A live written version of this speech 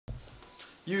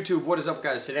YouTube, what is up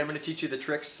guys? Today I'm going to teach you the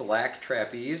trick slack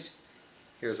trapeze.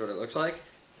 Here's what it looks like.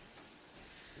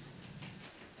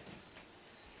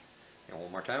 And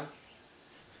one more time.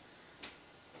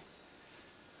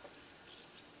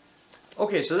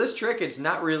 Okay, so this trick, it's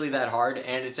not really that hard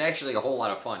and it's actually a whole lot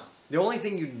of fun. The only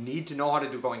thing you need to know how to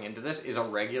do going into this is a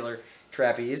regular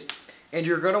trapeze. And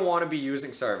you're going to want to be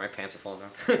using, sorry my pants are falling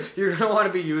down. You're going to want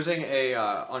to be using a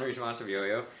unresponsive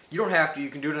yo-yo. You don't have to, you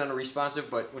can do it on a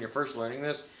responsive, but when you're first learning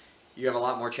this, you have a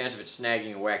lot more chance of it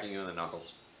snagging and whacking you in the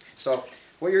knuckles. So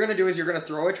what you're going to do is you're going to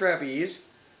throw a trapeze,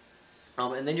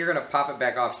 and then you're going to pop it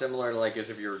back off similar to like as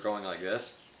if you were going like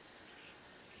this.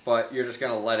 But you're just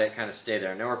going to let it kind of stay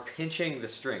there. Now we're pinching the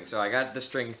string. So I got the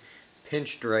string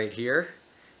pinched right here.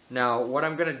 Now what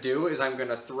I'm going to do is I'm going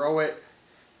to throw it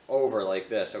over like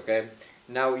this, okay?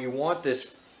 Now you want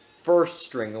this first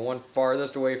string, the one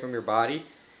farthest away from your body.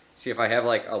 See if I have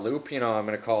like a loop, you know, I'm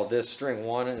going to call this string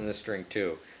 1 and this string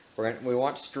 2. We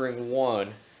want string 1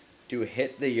 to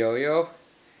hit the yo-yo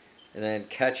and then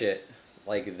catch it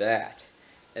like that.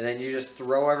 And then you just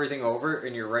throw everything over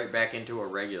and you're right back into a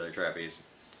regular trapeze.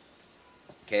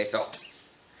 Okay, so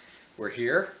we're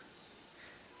here,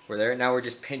 we're there, now we're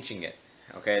just pinching it.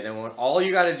 Okay, then all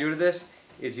you got to do to this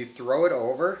is you throw it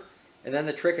over, and then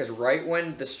the trick is right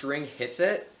when the string hits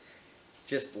it,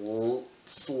 just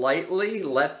slightly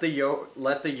let the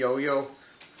yo-yo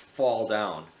fall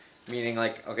down. Meaning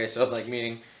like, okay, so it's like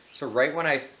meaning, so right when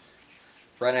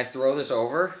I throw this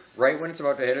over, right when it's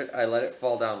about to hit it, I let it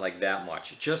fall down like that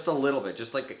much, just a little bit,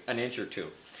 just like an inch or two,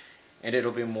 and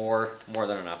it'll be more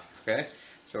than enough. Okay,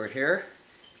 so we're here,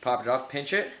 pop it off,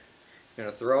 pinch it, you're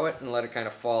gonna throw it and let it kind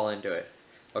of fall into it.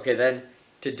 Okay, then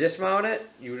to dismount it,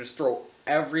 you just throw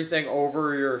everything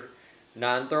over your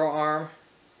non-throw arm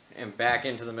and back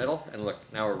into the middle, and look,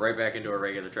 now we're right back into a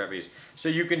regular trapeze. So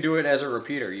you can do it as a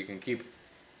repeater. You can keep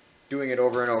doing it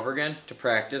over and over again to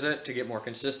practice it, to get more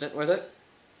consistent with it.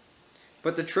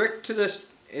 But the trick to this,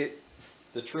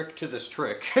 trick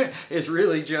is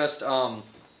really just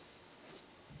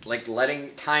like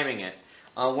timing it.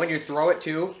 When you throw it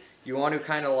too, you want to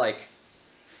kind of like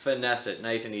finesse it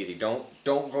nice and easy. Don't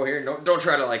go here. Don't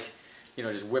try to like, you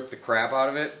know, just whip the crap out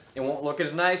of it. It won't look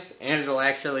as nice, and it'll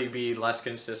actually be less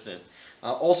consistent.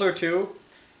 Also too,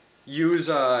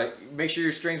 make sure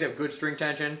your strings have good string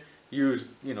tension. Use,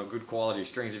 you know, good quality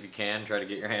strings if you can. Try to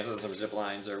get your hands on some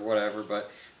ZipLines or whatever, but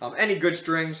any good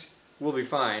strings will be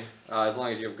fine as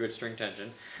long as you have good string tension.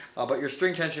 But your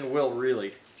string tension will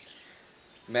really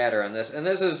matter on this, and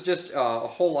this is just a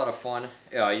whole lot of fun.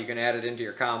 You can add it into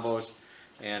your combos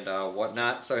and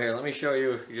whatnot. So here, let me show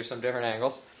you just some different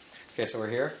angles. Okay, so we're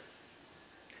here.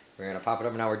 We're going to pop it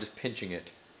up, and now we're just pinching it.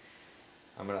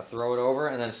 I'm going to throw it over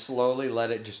and then slowly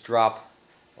let it just drop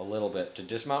a little bit. To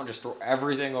dismount, just throw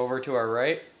everything over to our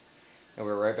right, and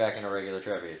we're right back in a regular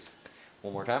trapeze.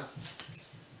 One more time.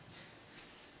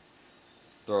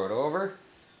 Throw it over.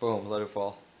 Boom, let it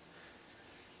fall.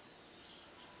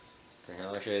 Okay, here,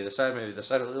 let me show you this side. Maybe this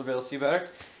side a little bit, you'll see better.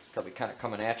 It'll be kind of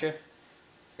coming at you.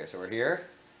 Okay, so we're here.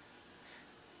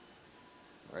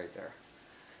 Right there.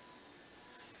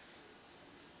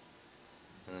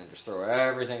 And then just throw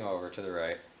everything over to the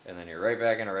right, and then you're right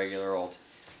back in a regular old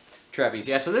trapeze.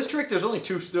 Yeah, so this trick, there's only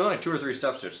two or three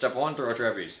steps to it. Step 1, throw a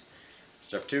trapeze.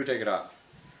 Step 2, take it off.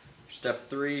 Step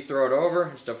 3, throw it over.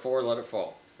 And step 4, let it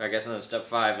fall. I guess, and then step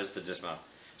 5 is the dismount.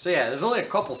 So yeah, there's only a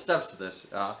couple steps to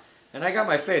this, and I got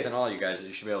my faith in all you guys that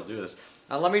you should be able to do this.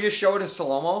 Let me just show it in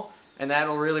slow-mo, and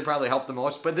that'll really probably help the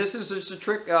most. But this is just a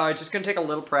trick. It's just going to take a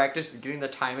little practice getting the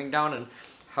timing down and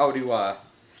how to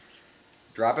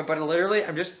drop it. But literally,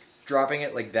 I'm just dropping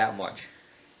it like that much.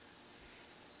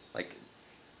 Like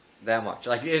that much.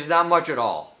 Like it's not much at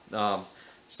all.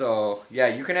 So yeah,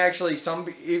 you can actually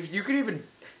if you could even,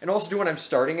 and also do when I'm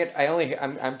starting it,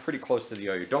 I'm pretty close to the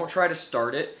yo-yo. Don't try to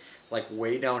start it like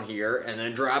way down here and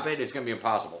then drop it. It's going to be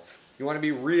impossible. You want to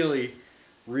be really,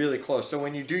 really close. So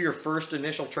when you do your first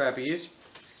initial trapeze,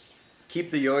 keep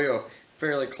the yo-yo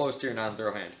fairly close to your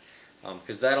non-throw hand,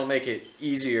 because that'll make it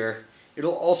easier.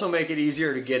 It'll also make it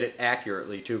easier to get it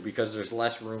accurately too, because there's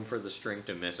less room for the string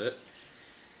to miss it.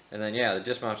 And then yeah, the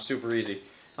dismount's super easy.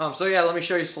 So yeah, let me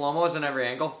show you slow-mos in every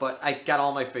angle, but I got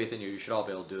all my faith in you. You should all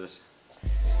be able to do this.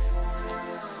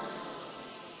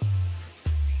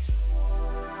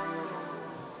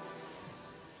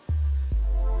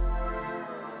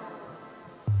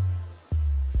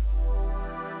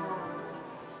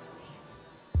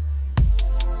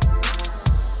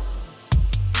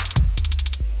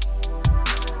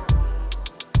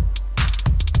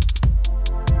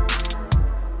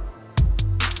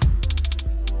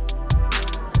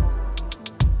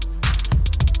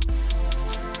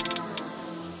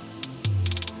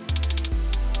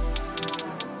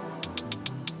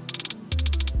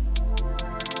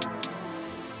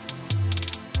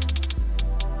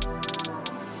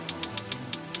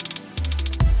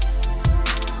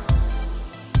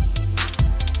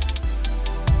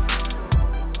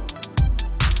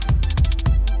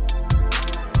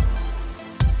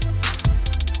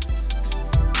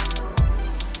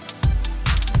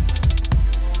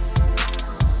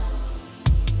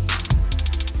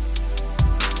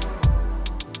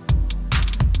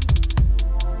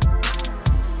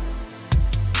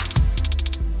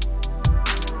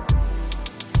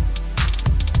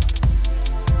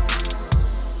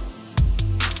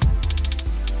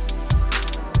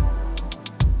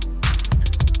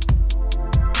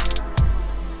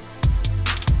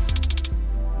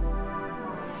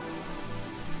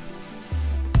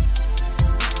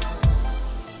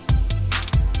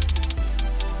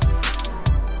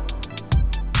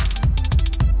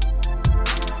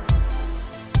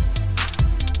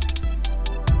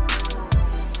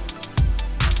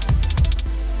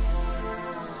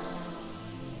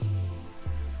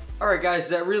 Alright guys,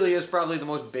 that really is probably the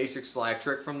most basic slack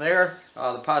trick. From there,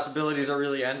 the possibilities are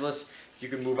really endless. You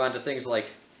can move on to things like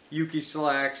Yuki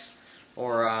slacks,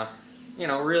 or you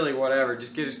know, really whatever.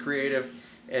 Just get as creative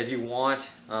as you want.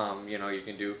 You know, you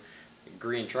can do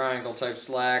green triangle type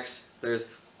slacks. There's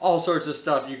all sorts of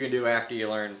stuff you can do after you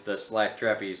learn the slack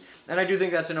trapeze. And I do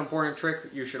think that's an important trick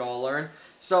you should all learn.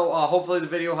 So hopefully the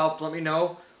video helped. Let me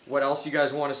know what else you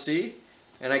guys want to see.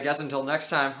 And I guess until next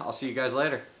time, I'll see you guys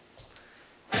later.